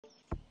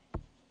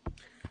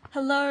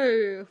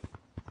Hello.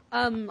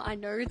 I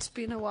know it's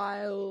been a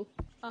while,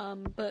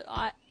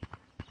 but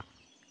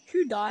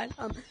who died?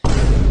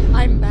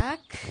 I'm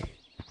back,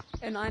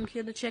 and I'm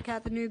here to check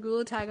out the new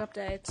Gula Tag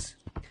updates.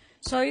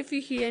 Sorry if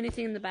you hear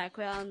anything in the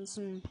background,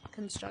 some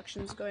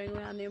construction's going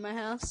around near my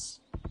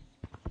house.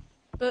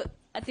 But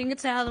I think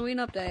it's a Halloween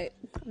update.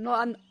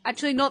 I'm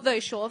actually not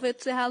very sure if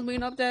it's a Halloween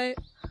update.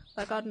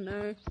 Like, I don't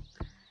know.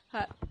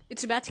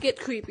 It's about to get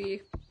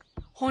creepy.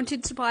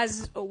 Haunted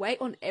surprises await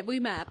on every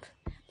map.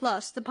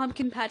 Plus, the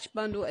Pumpkin Patch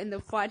Bundle and the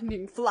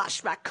frightening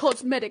flashback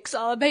cosmetics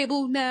are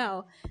available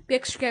now. Be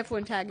extra careful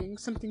when tagging.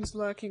 Something's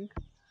lurking.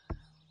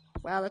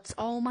 Wow, that's...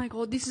 Oh my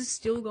god, this is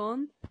still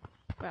gone?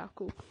 Wow,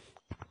 cool.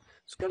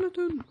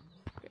 Skeleton!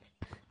 Okay.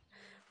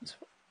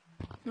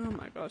 Oh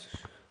my god.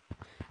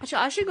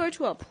 Actually, I should go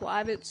to a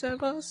private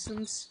server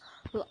since...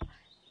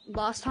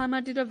 Last time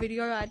I did a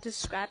video, I had to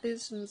scrap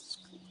it since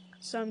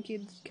some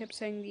kids kept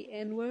saying the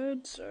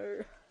N-word,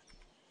 so...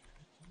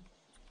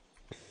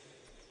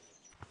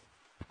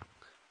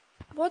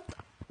 What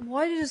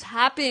just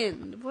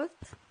happened? What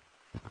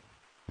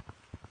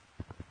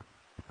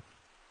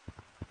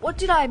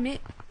did I miss?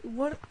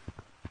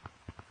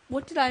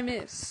 What did I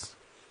miss?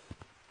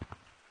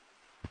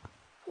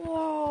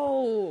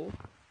 Whoa!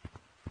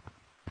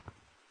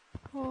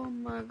 Oh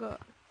my god.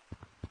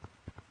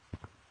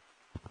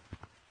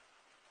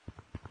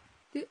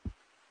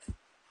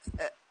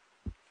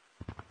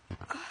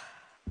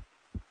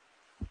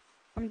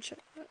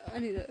 I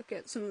need to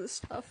get some of this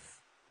stuff.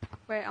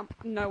 Wait,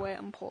 no way,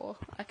 I'm poor.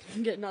 I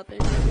can get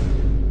nothing.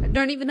 I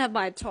don't even have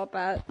my top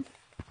hat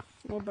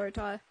or bow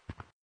tie.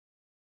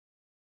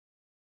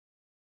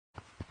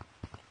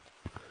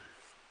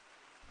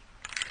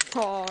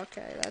 Oh,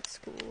 okay, that's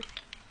cool.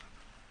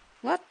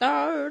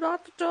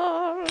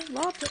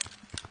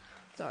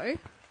 Sorry.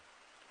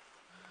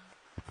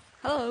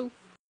 Hello.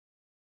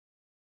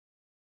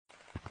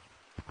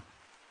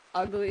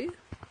 Ugly.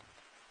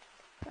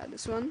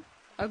 This one.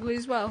 Ugly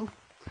as well.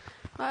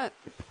 Alright.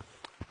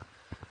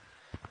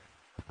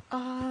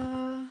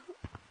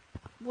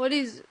 What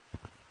is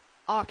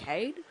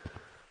arcade?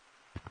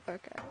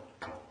 Okay.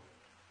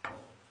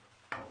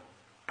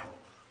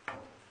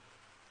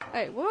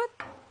 Hey, what?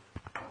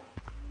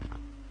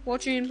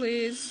 Watching,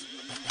 please.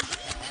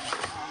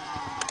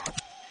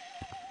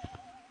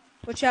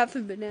 Watch out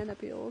for banana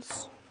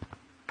peels.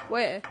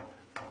 Where?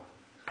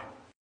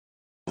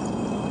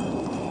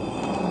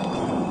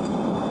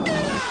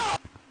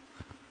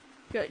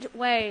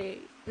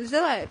 Wait, is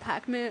there like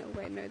Pac-Man?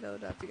 Wait, no, they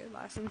would have to get a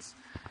license.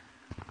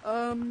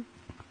 What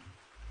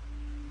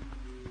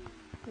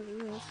is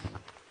this?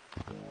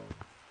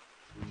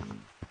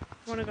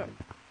 Wanna go?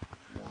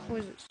 What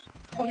is this?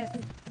 Oh yeah.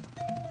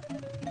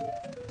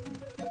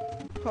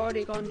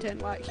 Party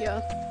content right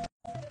here.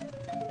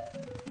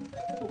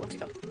 Oh, what's he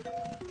done?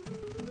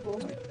 Oh,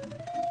 sorry.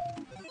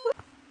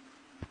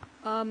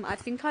 I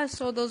think I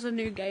saw there's a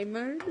new game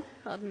mode.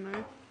 I don't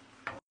know.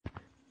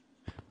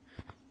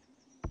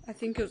 I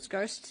think it was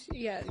Ghost.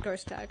 Yeah,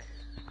 Ghost Tag.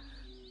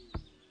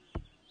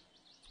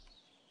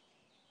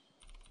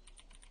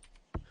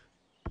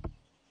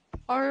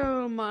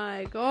 Oh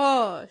my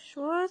gosh,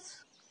 what?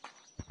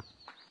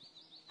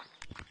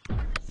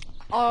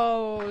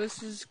 Oh,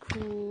 this is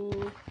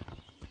cool.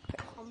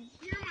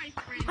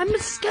 I'm a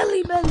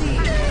Skelly Belly!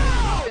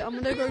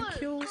 I'm gonna go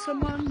kill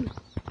someone.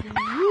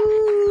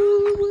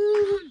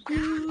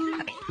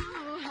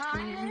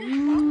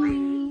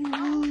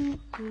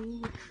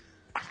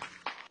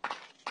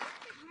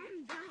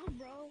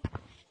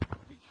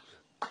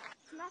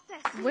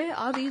 Where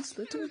are these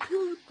little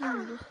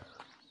people?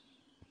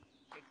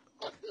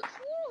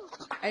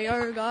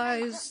 Ayo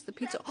guys, the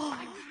pizza. Oh,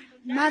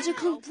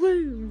 magical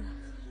room.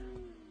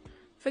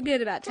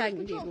 Forget about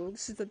tagging people.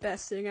 This is the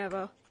best thing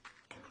ever.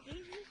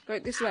 Go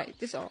this way.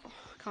 Oh,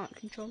 I can't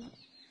control it.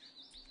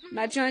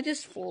 Imagine I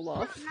just fall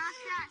off.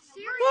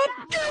 What?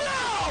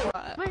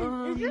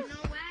 Right,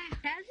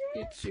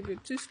 it's a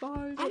good to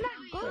spy.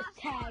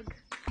 Tag.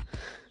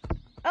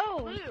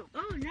 Oh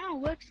no,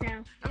 it works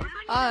now.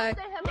 Hi.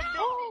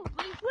 Oh,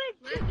 wait,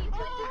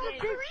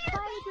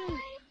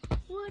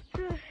 what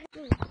the heck?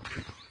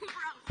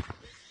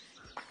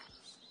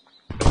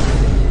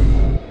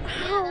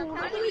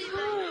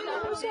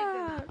 What was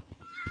that?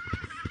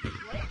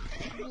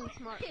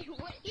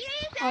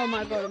 Oh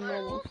my god, I'm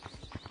normal.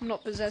 I'm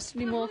not possessed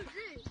anymore.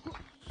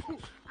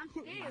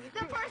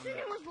 The person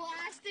who was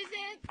last is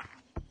it?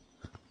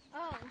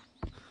 Oh.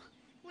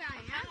 Where I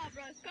am,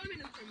 bro. It's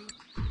coming up for me.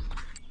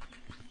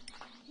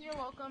 You're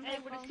welcome. Hey,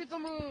 with a sickle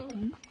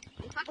move.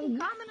 If I can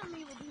comment on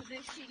me, we'll do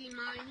this shitty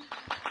mine.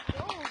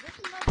 Oh, this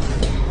is not...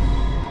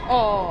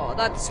 Oh,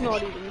 that's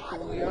not even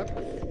cool, yo.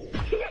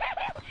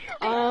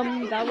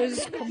 That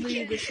was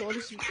probably the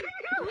shortest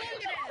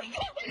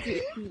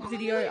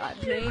video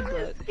I've made,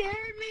 but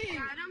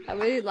I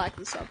really like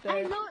this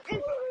update.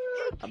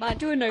 I might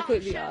do a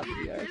no-clip VR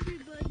video.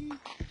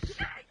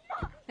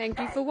 Thank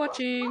you for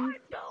watching.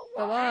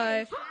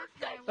 Bye-bye.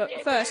 But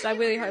first, I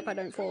really hope I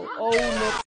don't fall. Oh, no.